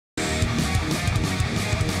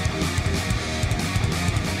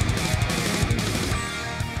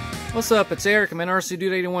What's up? It's Eric. I'm in RC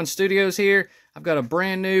Dude 81 Studios here. I've got a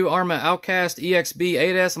brand new Arrma Outcast EXB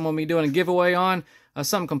 8S I'm going to be doing a giveaway on.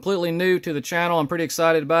 Something completely new to the channel. I'm pretty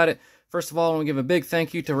excited about it. First of all, I want to give a big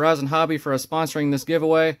thank you to Horizon Hobby for sponsoring this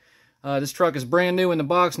giveaway. This truck is brand new in the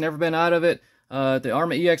box, never been out of it. The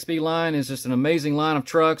Arrma EXB line is just an amazing line of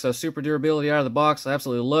trucks. Super durability out of the box. I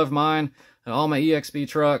absolutely love mine. All my EXB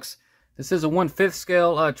trucks. This is a 1/5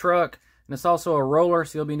 scale truck, and it's also a roller,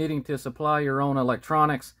 so you'll be needing to supply your own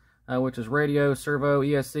electronics, which is radio, servo,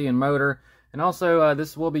 ESC, and motor. And also,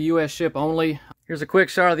 this will be US ship only. Here's a quick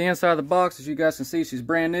shot of the inside of the box. As you guys can see, she's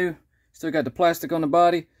brand new. Still got the plastic on the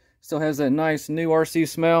body. Still has that nice new RC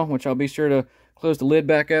smell, which I'll be sure to close the lid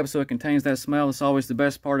back up so it contains that smell. It's always the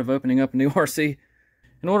best part of opening up a new RC.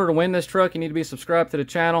 In order to win this truck, you need to be subscribed to the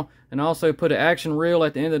channel, and also put an action reel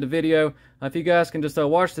at the end of the video. If you guys can just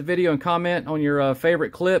watch the video and comment on your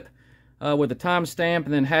favorite clip with a timestamp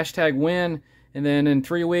and then hashtag win. And then in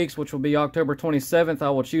 3 weeks, which will be October 27th, I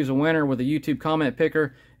will choose a winner with a YouTube comment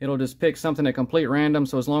picker. It'll just pick something at complete random,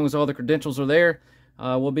 so as long as all the credentials are there,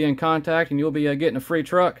 we'll be in contact and you'll be getting a free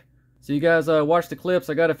truck. So you guys watch the clips.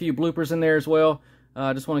 I got a few bloopers in there as well.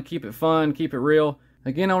 I just want to keep it fun, keep it real.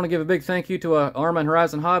 Again, I want to give a big thank you to Arrma and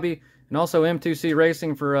Horizon Hobby, and also M2C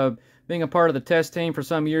Racing for being a part of the test team for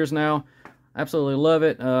some years now. Absolutely love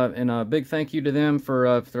it, and a big thank you to them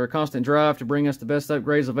for their constant drive to bring us the best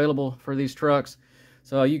upgrades available for these trucks.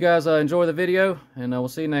 So you guys enjoy the video, and we'll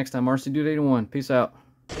see you next time. RC Dude 81. Peace out.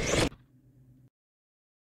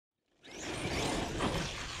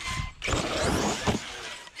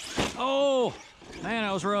 Oh, man,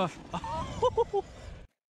 that was rough.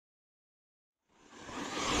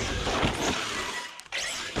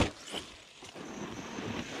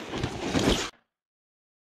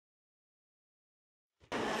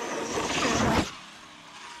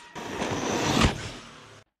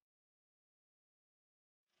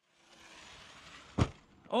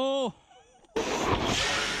 Oh!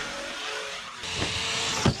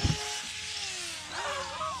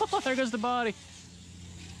 There goes the body.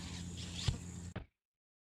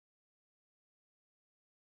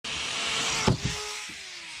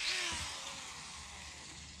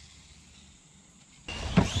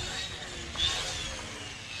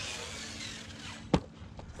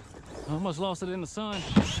 Almost lost it in the sun.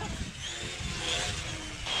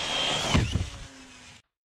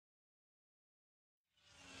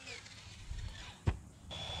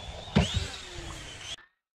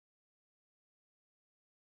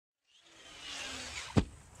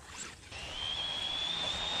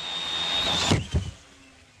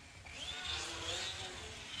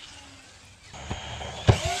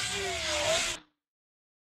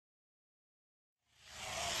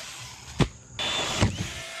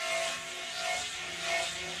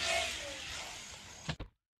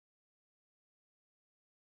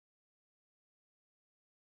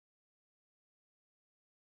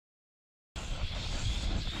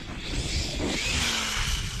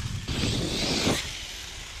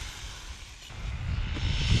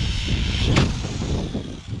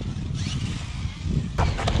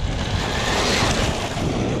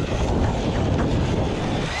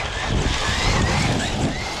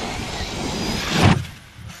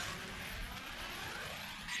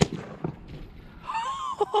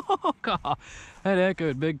 Oh, God. That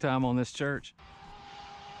echoed big time on this church.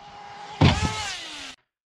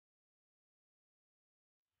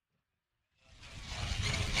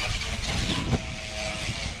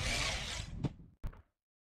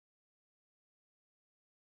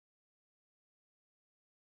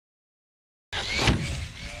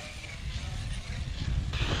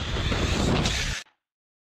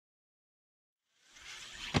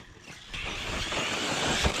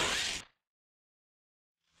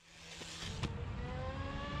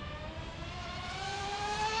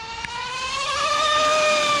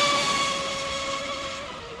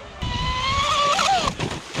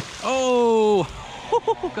 Oh,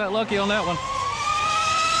 got lucky on that one.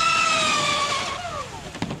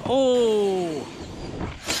 Oh,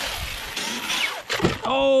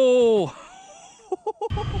 oh.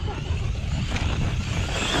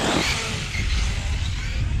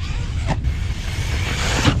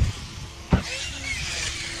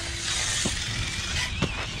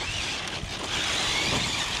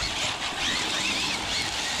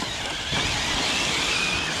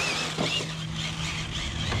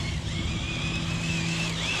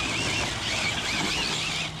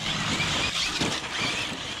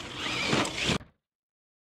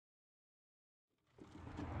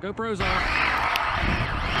 GoPro's off.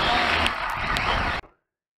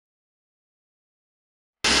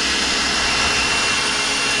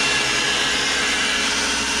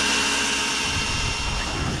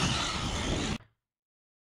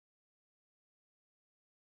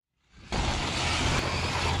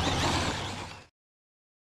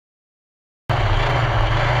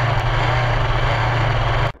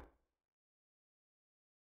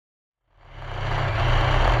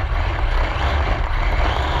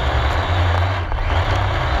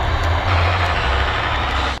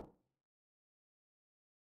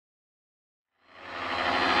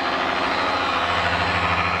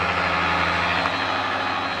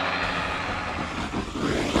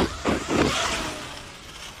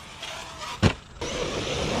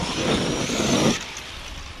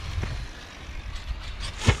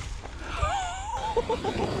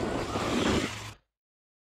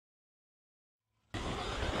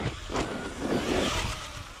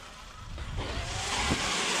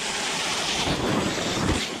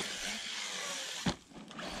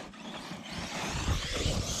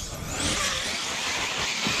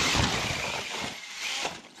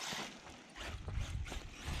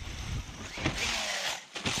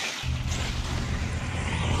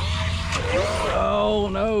 Oh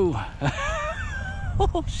no.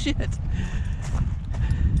 Oh shit.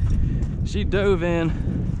 She dove in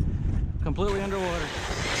completely underwater.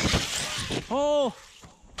 Oh.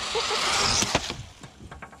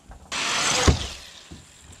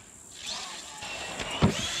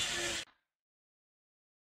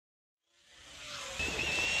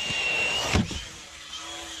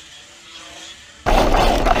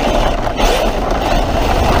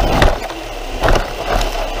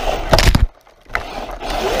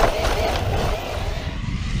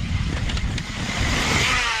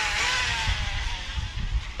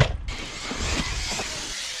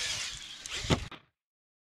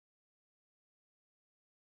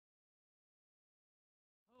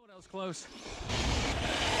 Oh, that was close.